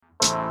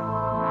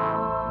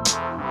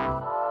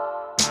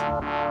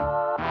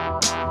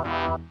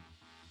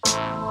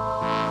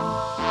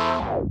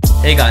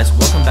Hey guys,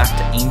 welcome back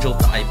to Angel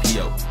to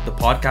IPO, the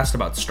podcast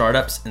about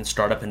startups and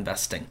startup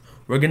investing.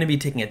 We're going to be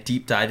taking a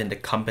deep dive into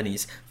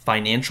companies,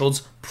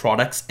 financials,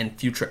 products, and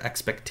future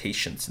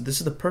expectations. This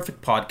is the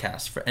perfect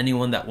podcast for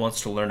anyone that wants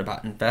to learn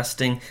about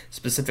investing,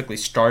 specifically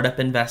startup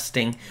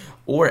investing,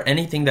 or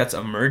anything that's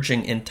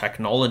emerging in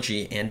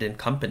technology and in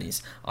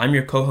companies. I'm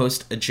your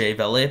co-host, Ajay and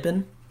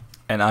Vaarun.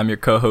 And I'm your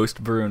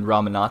co-host, Vaarun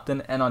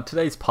Ramanathan, and on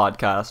today's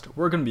podcast,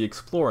 we're going to be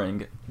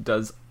exploring,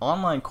 does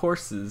online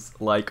courses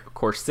like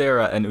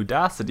Coursera and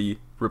Udacity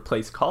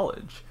replace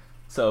college?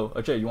 So,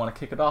 Ajay, you want to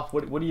kick it off?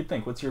 What do you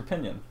think? What's your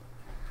opinion?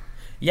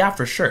 Yeah,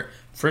 for sure.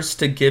 First,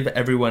 to give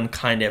everyone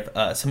kind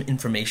of some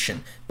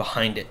information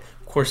behind it.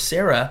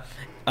 Coursera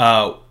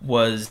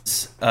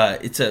it's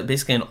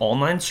basically an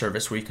online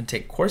service where you can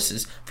take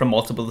courses from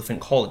multiple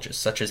different colleges,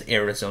 such as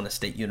Arizona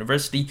State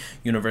University,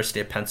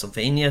 University of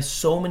Pennsylvania,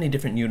 so many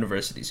different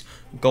universities.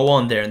 Go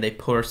on there and they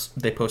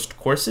post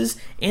courses,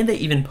 and they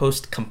even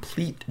post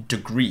complete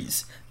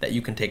degrees that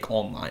you can take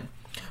online.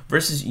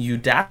 Versus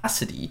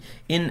Udacity,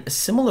 in a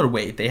similar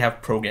way, they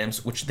have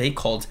programs which they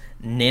called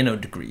nano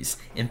degrees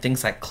in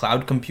things like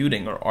cloud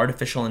computing or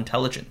artificial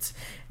intelligence.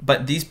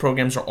 But these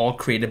programs are all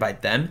created by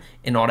them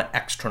and not an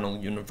external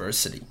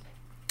university.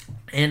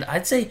 And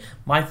I'd say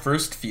my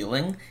first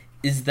feeling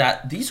is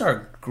that these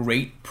are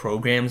great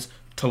programs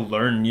to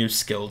learn new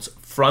skills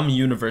from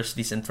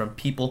universities and from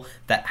people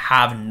that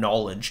have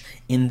knowledge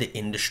in the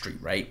industry,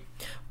 right?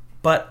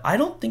 But I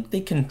don't think they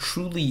can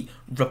truly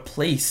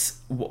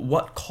replace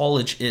what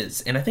college is.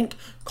 And I think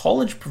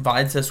college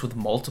provides us with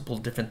multiple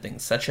different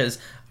things, such as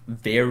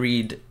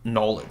varied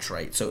knowledge,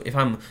 right? So if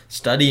I'm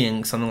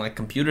studying something like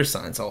computer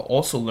science, I'll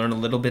also learn a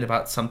little bit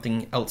about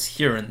something else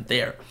here and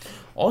there.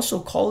 Also,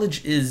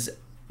 college is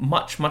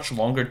much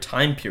longer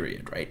time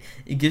period, right?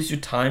 It gives you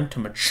time to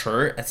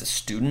mature as a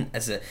student,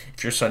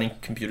 if you're studying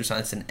computer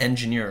science, an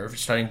engineer, or if you're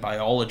studying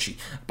biology,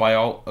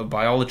 a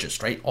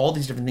biologist, right? All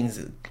these different things,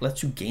 it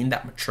lets you gain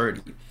that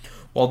maturity.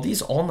 While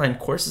these online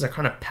courses are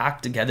kind of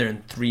packed together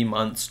in 3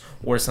 months,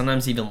 or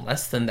sometimes even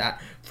less than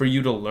that, for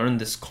you to learn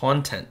this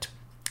content.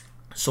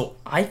 So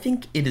I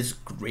think it is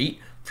great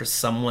for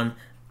someone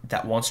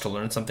that wants to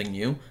learn something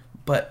new,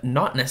 but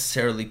not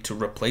necessarily to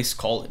replace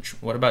college.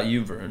 What about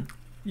you, Vaarun?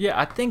 Yeah,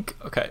 I think,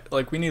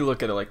 we need to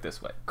look at it like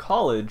this way.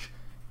 College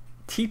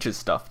teaches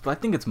stuff, but I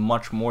think it's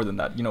much more than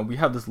that. You know, we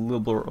have this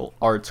liberal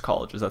arts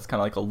colleges. That's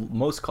kind of like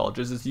most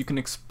colleges, is you can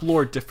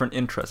explore different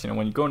interests. You know,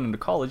 when you're going into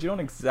college, you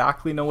don't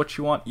exactly know what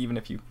you want, even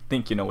if you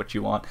think you know what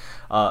you want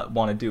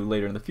to do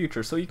later in the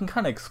future. So you can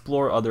kind of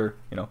explore other,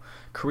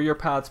 career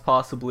paths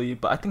possibly.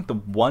 But I think the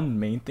one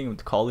main thing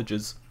with college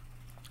is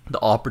the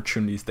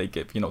opportunities they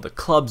give, the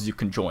clubs you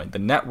can join, the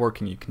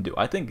networking you can do.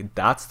 I think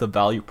that's the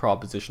value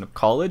proposition of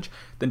college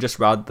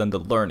rather than the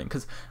learning,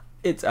 because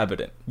it's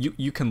evident.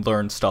 You can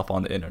learn stuff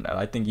on the internet.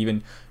 I think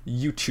even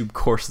YouTube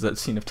courses I've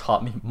seen have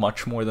taught me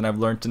much more than I've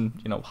learned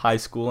in, high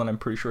school, and I'm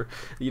pretty sure,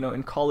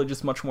 in college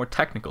it's much more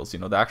technicals,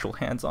 the actual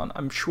hands-on.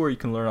 I'm sure you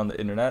can learn on the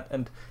internet,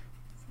 and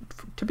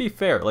to be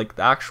fair, like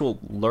the actual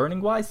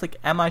learning-wise, like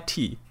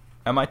MIT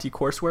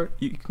courseware,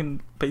 you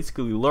can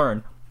basically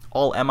learn.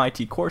 All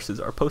MIT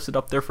courses are posted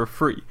up there for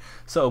free.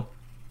 So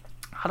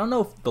I don't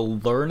know if the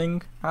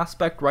learning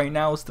aspect right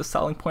now is the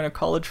selling point of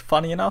college.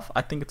 Funny enough,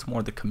 I think it's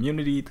more the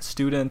community, the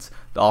students,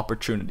 the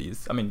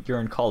opportunities. I mean, you're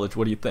in college.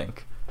 What do you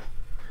think?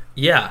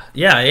 Yeah,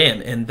 I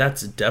am. And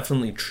that's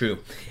definitely true.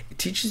 It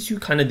teaches you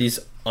kind of these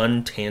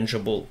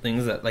untangible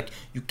things that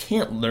you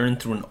can't learn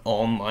through an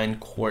online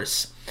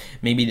course.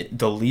 Maybe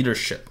the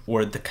leadership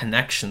or the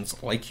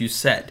connections, like you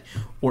said,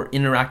 or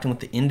interacting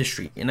with the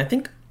industry. And I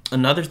think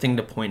another thing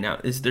to point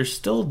out is there's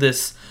still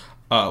this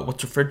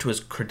what's referred to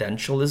as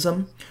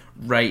credentialism,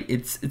 right?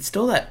 It's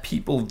still that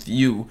people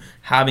view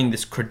having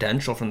this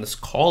credential from this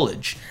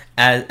college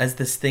as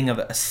this thing of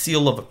a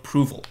seal of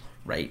approval,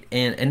 right?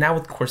 And now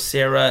with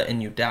Coursera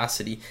and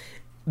Udacity,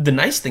 the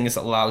nice thing is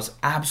it allows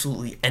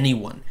absolutely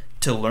anyone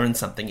to learn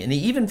something, and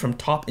even from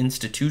top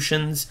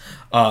institutions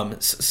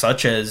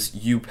such as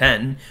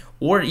UPenn,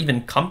 or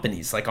even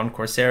companies like on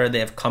Coursera. They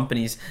have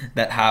companies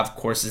that have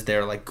courses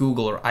there like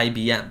Google or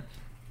IBM.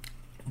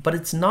 But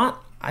it's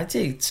not, I'd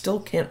say it still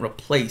can't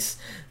replace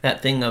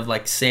that thing of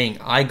saying,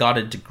 I got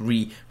a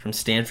degree from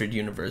Stanford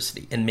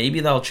University. And maybe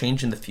that'll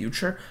change in the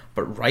future.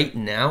 But right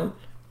now,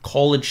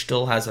 college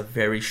still has a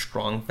very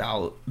strong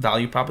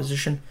value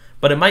proposition.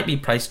 But it might be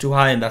priced too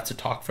high, and that's a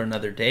talk for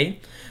another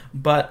day.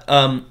 But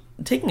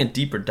taking a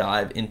deeper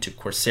dive into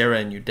Coursera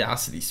and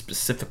Udacity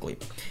specifically,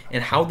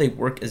 and how they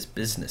work as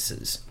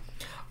businesses.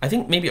 I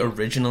think maybe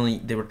originally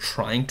they were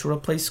trying to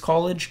replace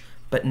college,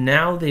 but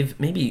now they've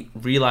maybe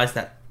realized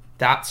that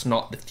that's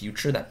not the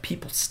future, that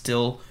people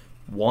still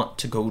want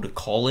to go to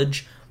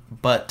college,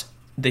 but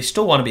they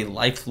still want to be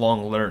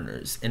lifelong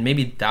learners, and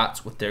maybe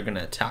that's what they're going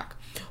to attack.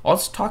 I'll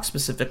talk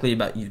specifically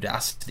about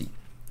Udacity.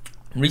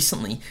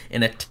 Recently,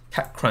 in a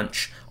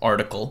TechCrunch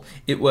article,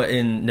 it was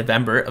in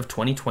November of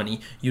 2020,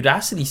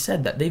 Udacity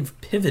said that they've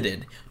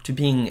pivoted to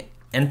being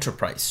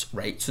enterprise,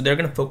 right? So they're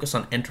going to focus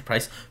on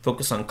enterprise,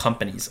 focus on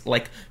companies.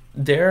 Like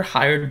they're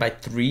hired by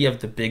 3 of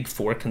the big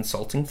 4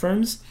 consulting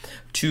firms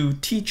to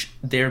teach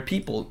their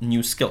people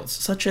new skills,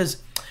 such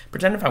as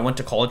pretend if I went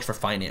to college for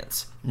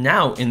finance.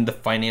 Now in the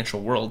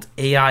financial world,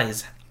 AI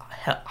is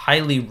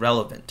highly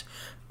relevant,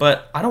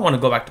 but I don't want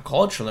to go back to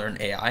college to learn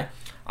AI.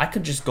 I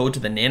could just go to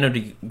the nano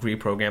degree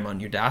program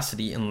on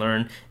Udacity and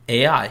learn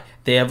AI.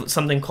 They have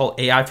something called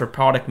AI for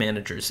product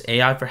managers,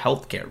 AI for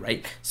healthcare,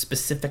 right?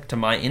 Specific to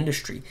my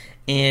industry.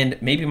 And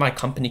maybe my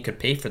company could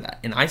pay for that.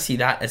 And I see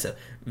that as a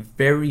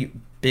very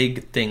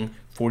big thing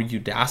for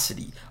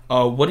Udacity.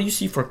 What do you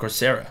see for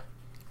Coursera?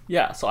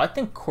 Yeah, so I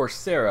think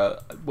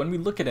Coursera, when we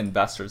look at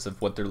investors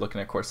of what they're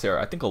looking at Coursera,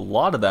 I think a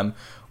lot of them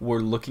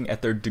were looking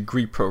at their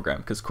degree program,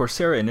 because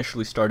Coursera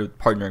initially started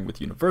partnering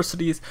with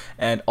universities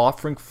and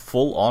offering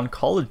full-on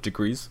college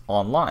degrees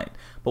online.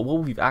 But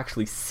what we've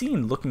actually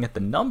seen looking at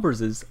the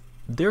numbers is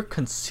their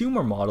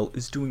consumer model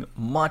is doing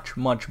much,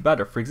 much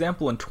better. For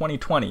example, in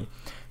 2020,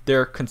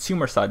 their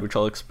consumer side, which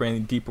I'll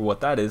explain deeper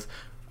what that is,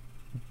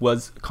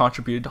 was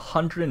contributed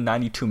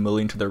 192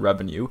 million to their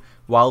revenue,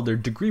 while their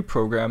degree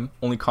program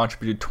only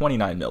contributed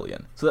 29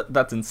 million. So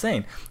that's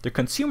insane. Their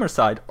consumer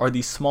side are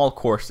these small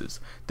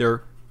courses.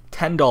 They're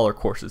 $10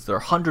 courses, they're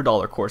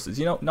 $100 courses,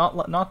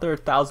 not their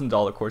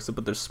 $1,000 courses,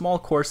 but they're small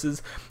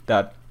courses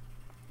that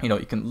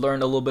you can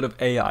learn a little bit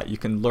of AI, you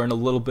can learn a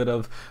little bit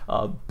of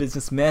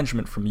business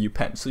management from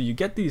UPenn. So you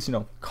get these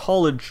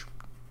college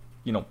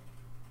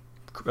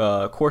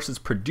courses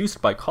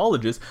produced by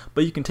colleges,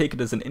 but you can take it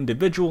as an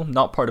individual,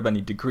 not part of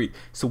any degree.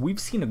 So we've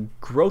seen a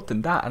growth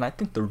in that, and I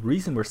think the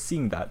reason we're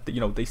seeing that,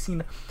 they've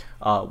seen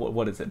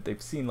what is it?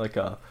 They've seen like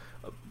a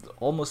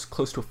almost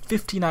close to a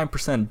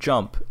 59%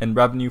 jump in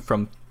revenue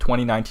from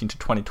 2019 to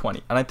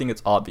 2020, and I think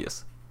it's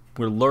obvious.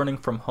 We're learning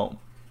from home.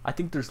 I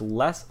think there's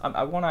less.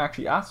 I want to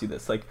actually ask you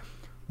this: like,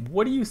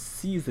 what do you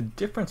see as the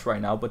difference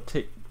right now,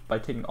 by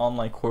taking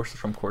online courses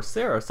from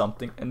Coursera or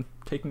something and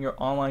taking your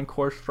online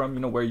course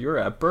from where you're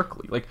at,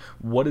 Berkeley? Like,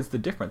 what is the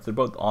difference? They're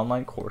both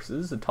online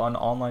courses, it's on an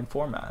online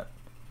format.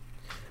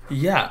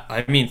 Yeah,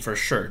 I mean, for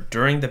sure.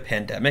 During the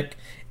pandemic,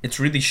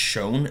 it's really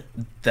shown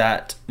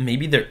that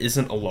maybe there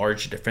isn't a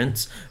large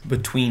difference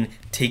between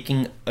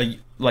taking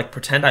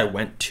pretend I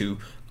went to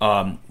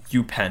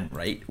UPenn,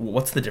 right?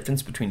 What's the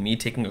difference between me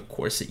taking a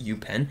course at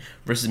UPenn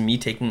versus me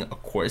taking a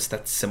course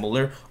that's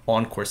similar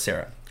on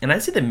Coursera? And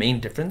I'd say the main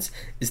difference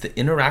is the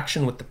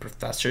interaction with the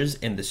professors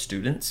and the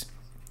students.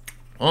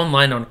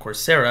 Online on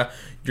Coursera,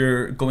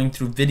 you're going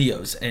through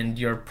videos and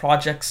your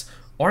projects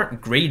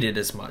aren't graded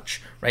as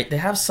much, right? They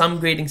have some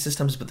grading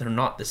systems, but they're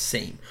not the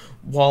same.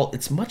 While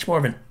it's much more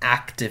of an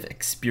active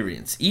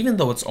experience, even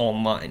though it's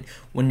online,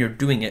 when you're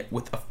doing it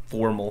with a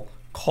formal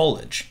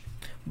college.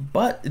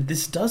 But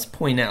this does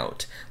point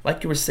out,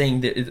 like you were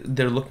saying, that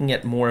they're looking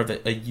at more of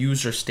a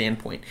user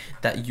standpoint,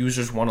 that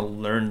users want to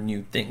learn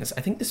new things.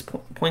 I think this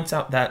points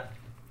out that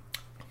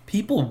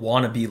people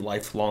want to be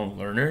lifelong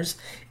learners.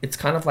 It's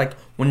kind of like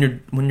when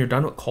you're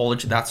done with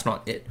college, that's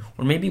not it.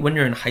 Or maybe when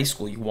you're in high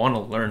school, you want to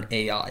learn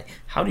AI.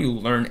 How do you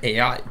learn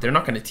AI? They're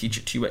not going to teach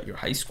it to you at your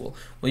high school.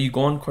 Well, you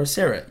go on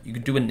Coursera. You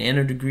could do a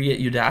nano degree at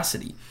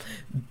Udacity.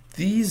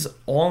 These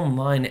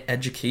online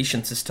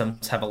education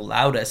systems have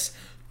allowed us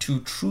to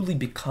truly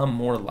become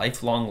more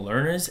lifelong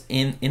learners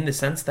in the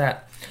sense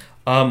that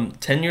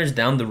 10 years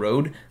down the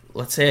road,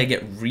 let's say I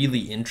get really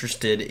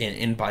interested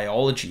in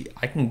biology,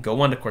 I can go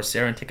onto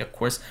Coursera and take a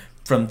course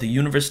from the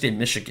University of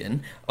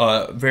Michigan,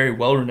 a very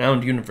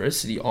well-renowned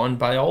university, on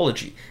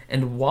biology.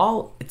 And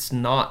while it's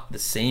not the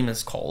same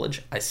as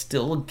college, I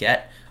still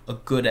get a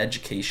good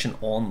education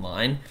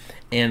online.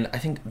 And I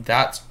think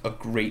that's a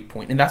great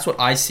point. And that's what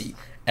I see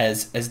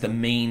as the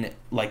main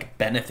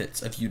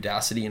benefits of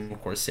Udacity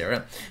and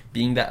Coursera,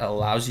 being that it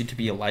allows you to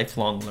be a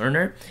lifelong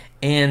learner.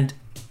 And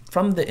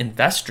from the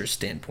investor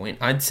standpoint,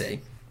 I'd say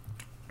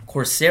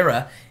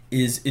Coursera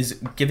is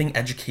giving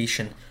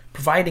education,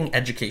 providing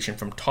education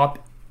from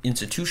top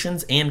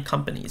institutions and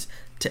companies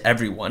to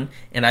everyone,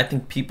 and I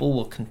think people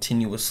will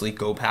continuously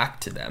go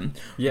back to them.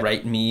 Yeah.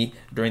 Right? Me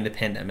during the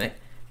pandemic,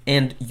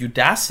 and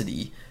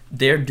Udacity,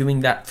 they're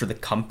doing that for the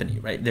company,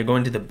 right? They're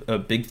going to the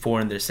Big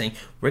Four and they're saying,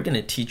 we're going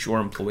to teach your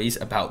employees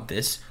about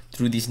this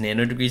through these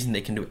nano degrees, and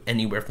they can do it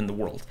anywhere from the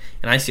world.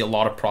 And I see a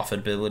lot of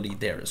profitability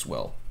there as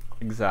well.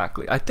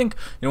 Exactly. I think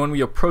when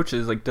we approach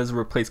it, does it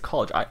replace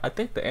college? I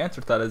think the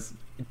answer to that is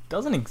it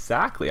doesn't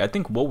exactly. I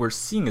think what we're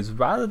seeing is,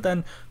 rather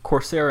than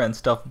Coursera and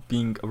stuff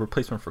being a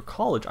replacement for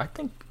college, I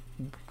think,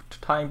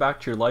 tying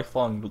back to your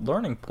lifelong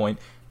learning point,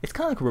 it's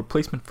kind of like a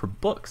replacement for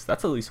books.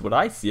 That's at least what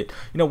I see it.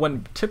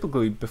 When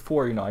typically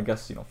before, I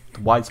guess, the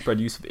widespread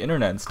use of the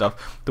internet and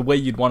stuff, the way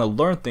you'd want to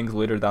learn things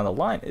later down the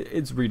line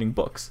is reading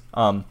books.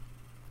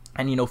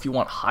 And, if you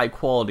want high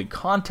quality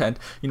content,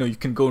 you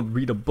can go and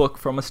read a book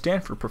from a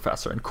Stanford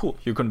professor, and cool,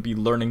 you're going to be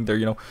learning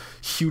their,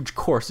 huge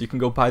course. You can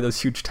go buy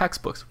those huge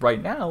textbooks.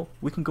 Right now,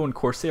 we can go in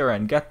Coursera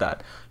and get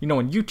that.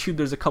 On YouTube,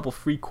 there's a couple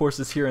free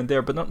courses here and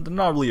there, but they're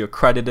not really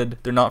accredited.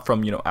 They're not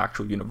from,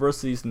 actual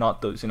universities,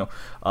 not those,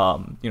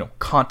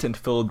 content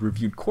filled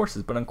reviewed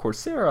courses. But on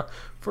Coursera,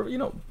 for,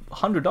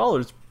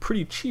 $100,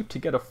 pretty cheap to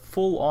get a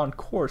full on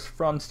course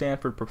from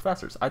Stanford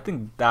professors. I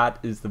think that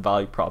is the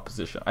value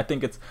proposition. I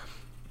think it's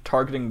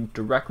targeting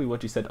directly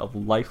what you said of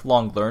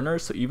lifelong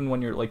learners. So even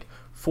when you're like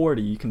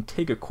 40, you can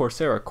take a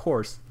Coursera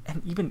course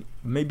and even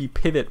maybe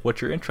pivot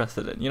what you're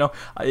interested in.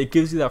 It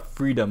gives you that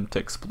freedom to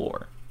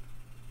explore.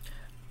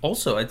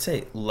 Also, I'd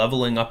say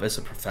leveling up as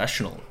a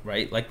professional,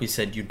 right? Like we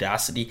said,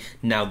 Udacity,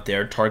 now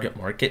their target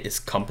market is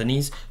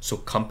companies, so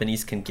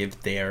companies can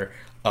give their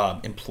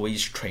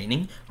employees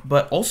training.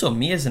 But also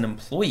me as an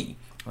employee,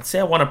 let's say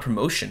I want a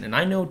promotion, and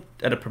I know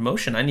at a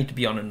promotion I need to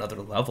be on another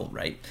level,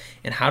 right?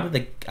 And how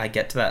do I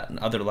get to that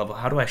other level?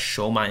 How do I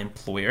show my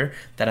employer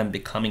that I'm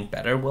becoming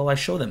better? Well, I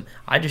show them,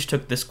 I just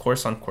took this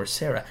course on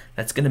Coursera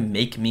that's going to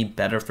make me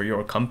better for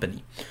your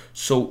company.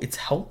 So it's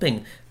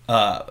helping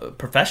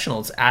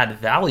professionals add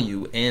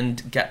value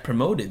and get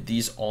promoted,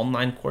 these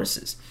online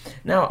courses.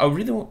 Now, I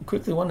really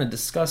quickly want to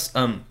discuss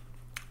the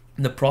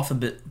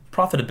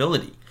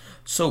profitability.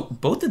 So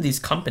both of these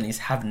companies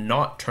have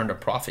not turned a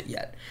profit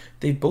yet.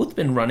 They've both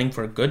been running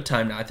for a good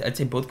time now. I'd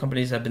say both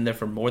companies have been there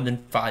for more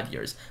than 5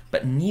 years,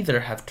 but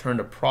neither have turned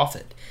a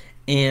profit.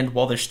 And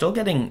while they're still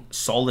getting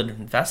solid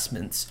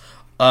investments,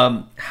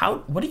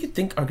 what do you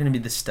think are going to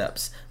be the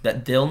steps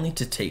that they'll need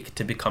to take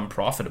to become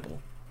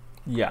profitable?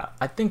 Yeah,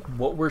 I think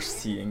what we're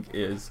seeing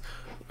is,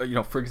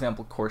 for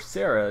example,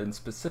 Coursera in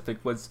specific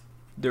was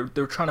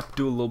they're trying to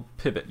do a little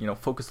pivot,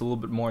 focus a little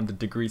bit more on the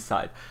degree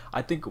side.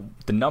 I think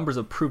the numbers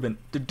have proven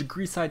the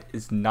degree side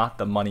is not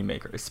the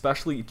moneymaker,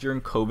 especially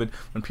during COVID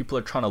when people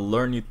are trying to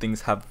learn new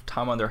things, have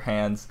time on their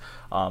hands.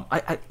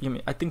 I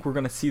think we're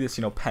going to see this,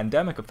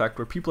 pandemic effect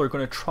where people are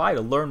going to try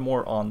to learn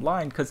more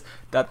online because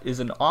that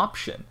is an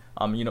option.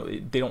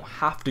 They don't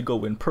have to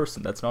go in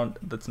person. That's not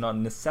a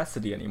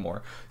necessity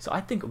anymore. So I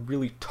think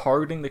really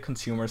targeting the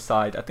consumer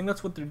side, I think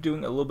that's what they're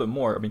doing a little bit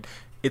more.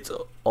 It's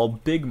a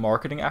big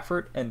marketing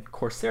effort, and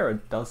Coursera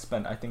does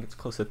spend, I think it's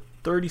close to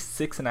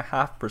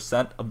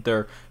 36.5% of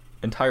their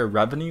entire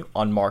revenue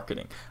on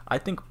marketing. I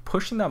think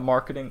pushing that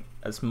marketing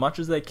as much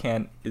as they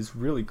can is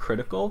really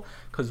critical,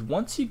 because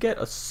once you get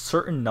a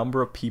certain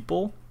number of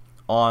people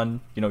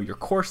on, your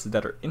courses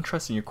that are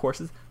interested in your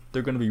courses,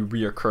 they're going to be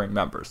reoccurring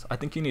members. I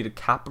think you need to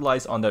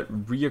capitalize on that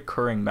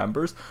reoccurring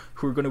members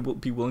who are going to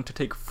be willing to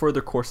take further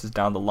courses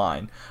down the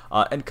line.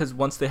 And because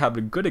once they have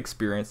a good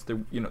experience,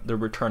 they're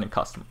returning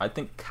customer. I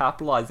think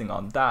capitalizing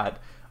on that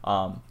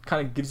kind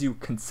of gives you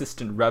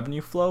consistent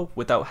revenue flow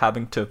without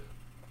having to,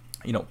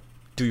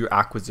 do your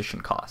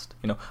acquisition cost.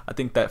 I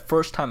think that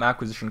first time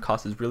acquisition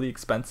cost is really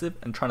expensive,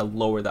 and trying to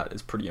lower that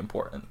is pretty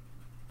important.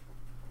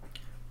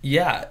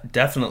 Yeah,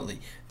 definitely.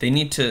 They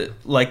need to,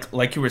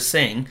 like you were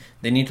saying,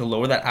 they need to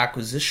lower that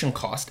acquisition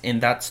cost, and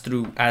that's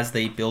through, as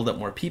they build up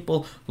more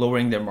people,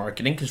 lowering their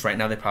marketing, because right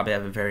now they probably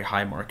have a very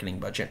high marketing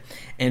budget.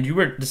 And you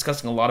were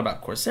discussing a lot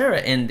about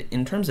Coursera, and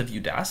in terms of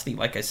Udacity,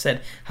 like I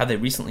said, how they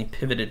recently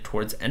pivoted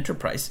towards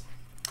enterprise.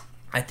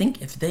 I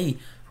think if they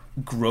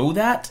grow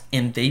that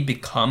and they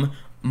become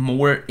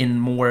more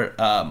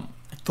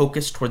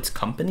focused towards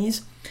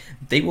companies,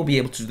 they will be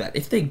able to do that.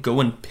 If they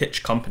go and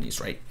pitch companies,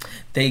 right?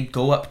 They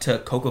go up to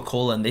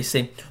Coca-Cola and they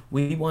say,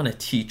 we want to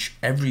teach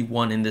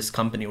everyone in this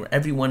company or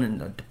everyone in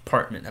the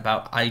department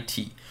about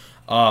IT.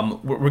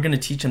 We're going to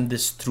teach them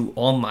this through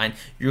online.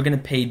 You're going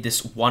to pay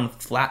this one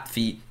flat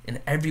fee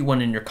and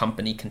everyone in your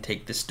company can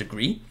take this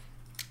degree.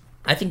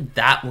 I think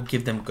that will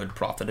give them good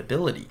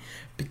profitability,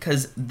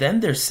 because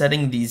then they're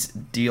setting these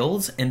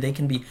deals and they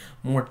can be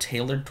more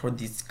tailored toward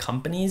these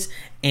companies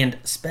and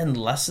spend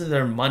less of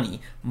their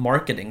money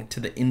marketing to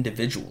the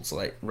individuals,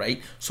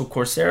 right? So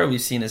Coursera,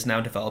 we've seen, is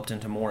now developed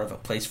into more of a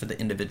place for the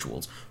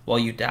individuals, while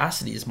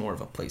Udacity is more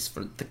of a place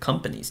for the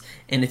companies.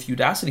 And if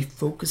Udacity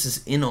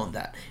focuses in on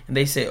that and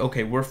they say,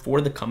 okay, we're for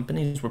the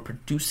companies, we're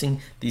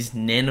producing these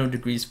nano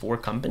degrees for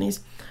companies,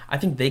 I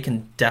think they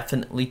can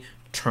definitely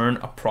turn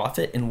a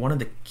profit. And one of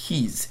the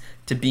keys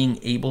to being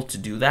able to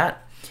do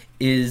that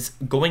is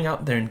going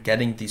out there and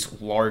getting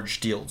these large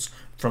deals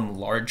from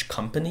large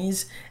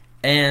companies.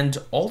 And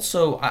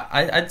also,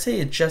 I'd say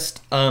it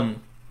just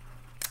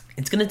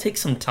it's going to take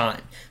some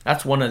time.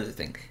 That's one other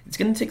thing. It's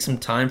going to take some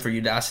time for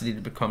Udacity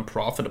to become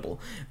profitable,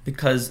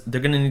 because they're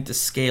going to need to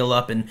scale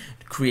up and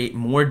create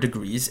more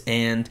degrees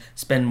and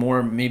spend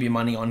more maybe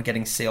money on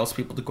getting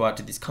salespeople to go out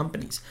to these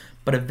companies.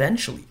 But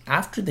eventually,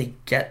 after they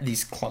get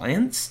these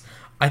clients,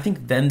 I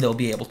think then they'll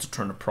be able to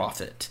turn a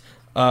profit.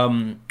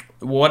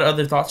 What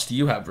other thoughts do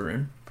you have,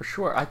 Varun? For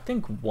sure. I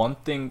think one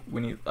thing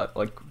we need,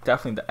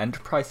 definitely the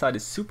enterprise side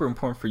is super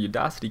important for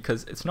Udacity,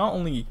 because it's not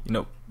only,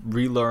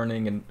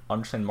 relearning and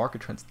understanding market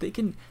trends. They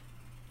can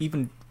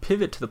even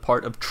pivot to the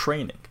part of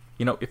training.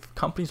 if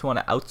companies want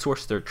to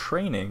outsource their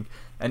training,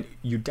 and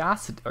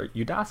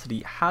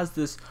Udacity has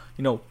this,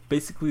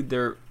 basically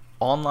their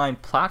online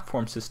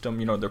platform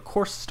system, their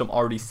course system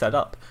already set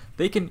up.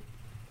 They can,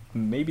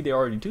 maybe they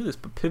already do this,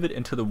 but pivot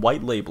into the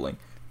white labeling.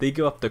 They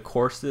give up the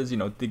courses,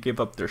 they give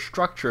up their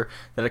structure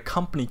that a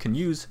company can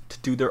use to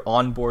do their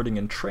onboarding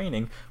and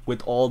training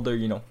with all their,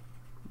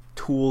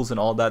 tools and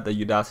all that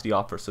Udacity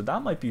offers. So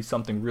that might be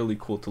something really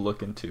cool to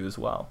look into as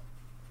well.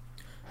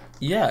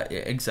 Yeah,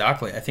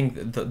 exactly. I think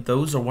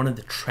those are one of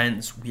the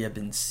trends we have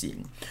been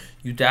seeing.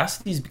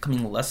 Udacity is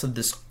becoming less of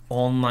this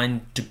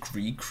online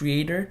degree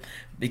creator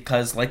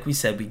because, like we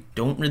said, we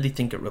don't really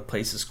think it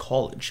replaces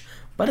college.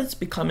 But it's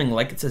becoming,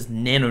 like it says,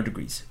 nano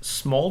degrees,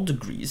 small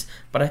degrees,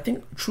 but I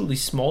think truly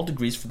small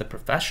degrees for the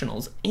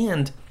professionals.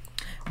 And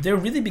they're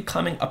really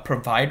becoming a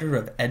provider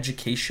of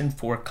education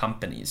for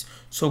companies.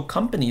 So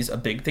companies, a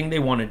big thing they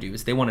want to do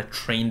is they want to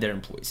train their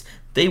employees.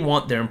 They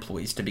want their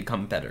employees to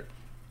become better.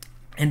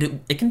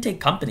 And it can take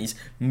companies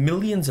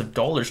millions of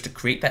dollars to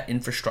create that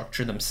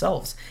infrastructure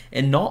themselves.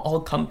 And not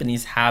all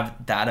companies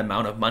have that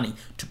amount of money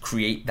to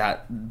create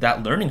that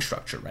learning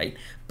structure, right?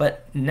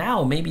 But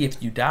now maybe if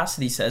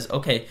Udacity says,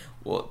 okay,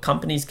 well,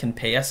 companies can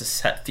pay us a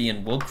set fee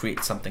and we'll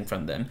create something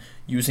from them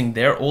using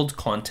their old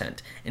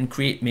content and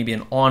create maybe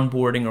an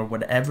onboarding or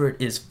whatever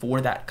it is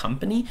for that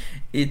company,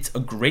 it's a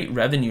great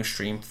revenue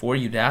stream for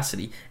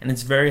Udacity. And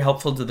it's very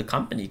helpful to the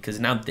company because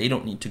now they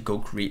don't need to go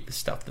create the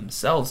stuff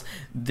themselves.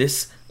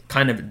 This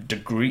kind of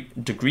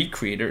degree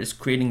creator is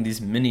creating these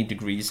mini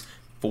degrees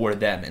for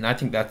them, and I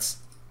think that's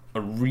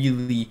a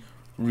really,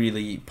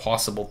 really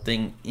possible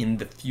thing in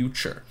the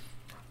future.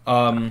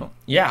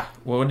 Yeah.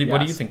 What do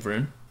you think,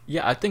 Varun?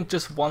 Yeah, I think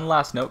just one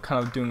last note,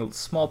 kind of doing a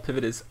small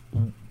pivot, is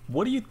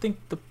what do you think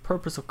the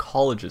purpose of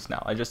college is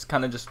now? I just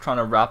trying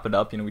to wrap it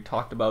up. We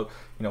talked about,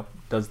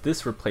 does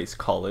this replace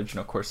college?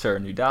 Coursera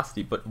and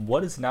Udacity, but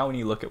what is now when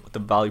you look at what the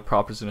value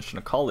proposition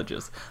of college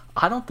is?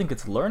 I don't think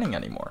it's learning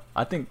anymore.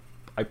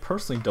 I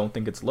personally don't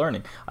think it's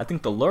learning. I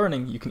think the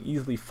learning you can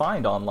easily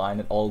find online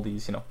and all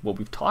these, what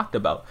we've talked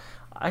about.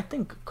 I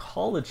think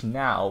college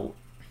now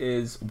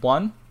is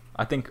one,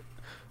 I think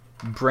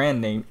brand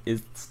name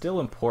is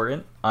still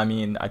important.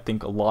 I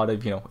think a lot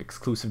of,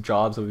 exclusive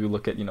jobs, if you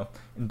look at,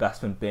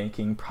 investment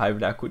banking,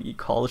 private equity,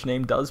 college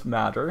name does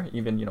matter,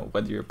 even,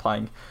 whether you're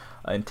applying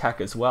in tech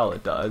as well,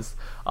 it does.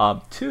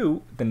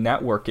 Two, the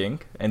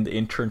networking and the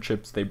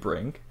internships they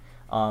bring.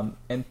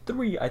 And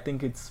three, I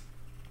think it's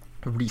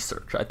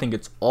research. I think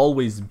it's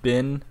always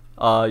been,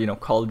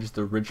 college is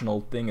the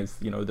original thing, is,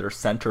 their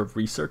center of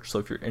research. So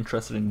if you're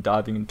interested in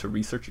diving into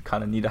research, you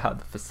kind of need to have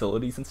the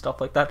facilities and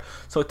stuff like that.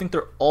 So I think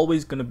they're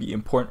always going to be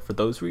important for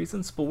those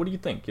reasons. But what do you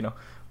think?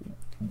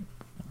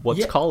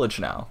 What's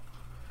college now?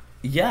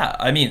 Yeah,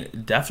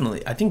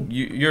 definitely. I think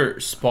you're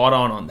spot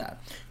on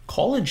that.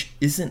 College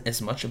isn't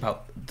as much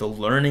about the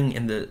learning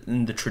in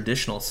the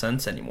traditional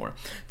sense anymore.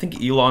 I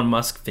think Elon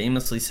Musk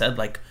famously said,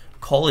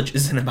 college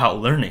isn't about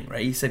learning,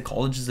 right? He said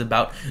college is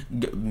about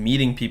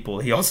meeting people.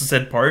 He also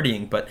said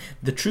partying, but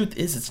the truth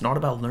is it's not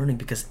about learning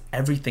because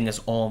everything is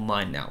all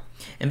online now.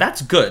 And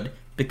that's good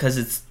because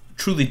it's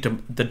truly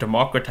the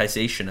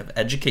democratization of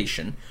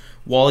education.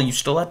 While you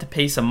still have to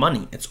pay some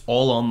money, it's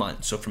all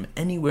online. So from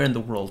anywhere in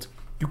the world,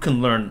 you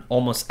can learn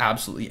almost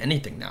absolutely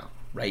anything now,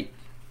 right?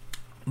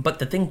 But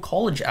the thing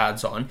college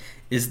adds on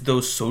is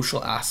those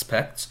social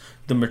aspects,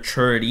 the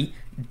maturity,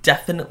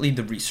 definitely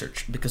the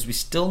research, because we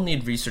still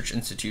need research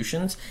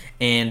institutions,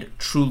 and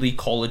truly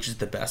college is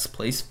the best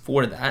place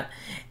for that.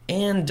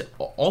 And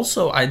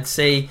also I'd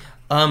say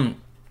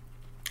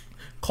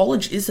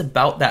college is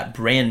about that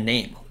brand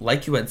name,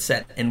 like you had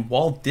said. And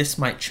while this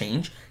might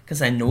change,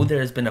 because I know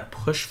there has been a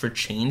push for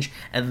change,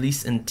 at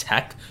least in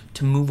tech,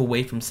 to move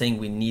away from saying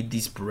we need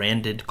these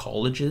branded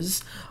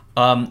colleges,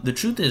 the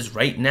truth is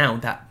right now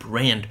that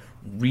brand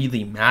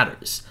really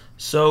matters.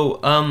 So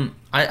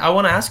I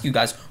want to ask you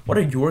guys, what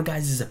are your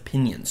guys'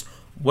 opinions?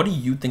 What do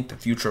you think the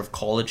future of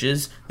college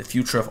is, the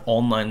future of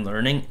online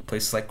learning,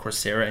 places like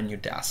Coursera and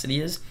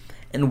Udacity is?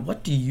 And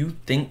what do you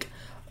think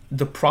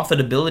the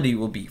profitability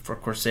will be for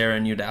Coursera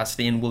and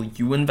Udacity, and will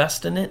you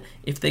invest in it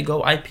if they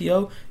go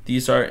IPO?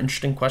 These are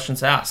interesting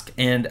questions to ask.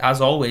 And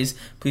as always,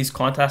 please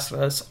contact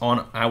us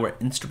on our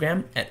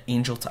Instagram at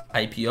Angel to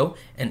IPO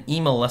and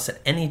email us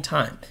at any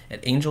time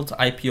at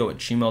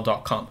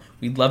angeltoipo@gmail.com.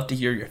 We'd love to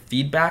hear your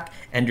feedback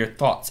and your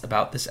thoughts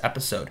about this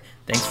episode.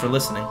 Thanks for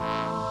listening.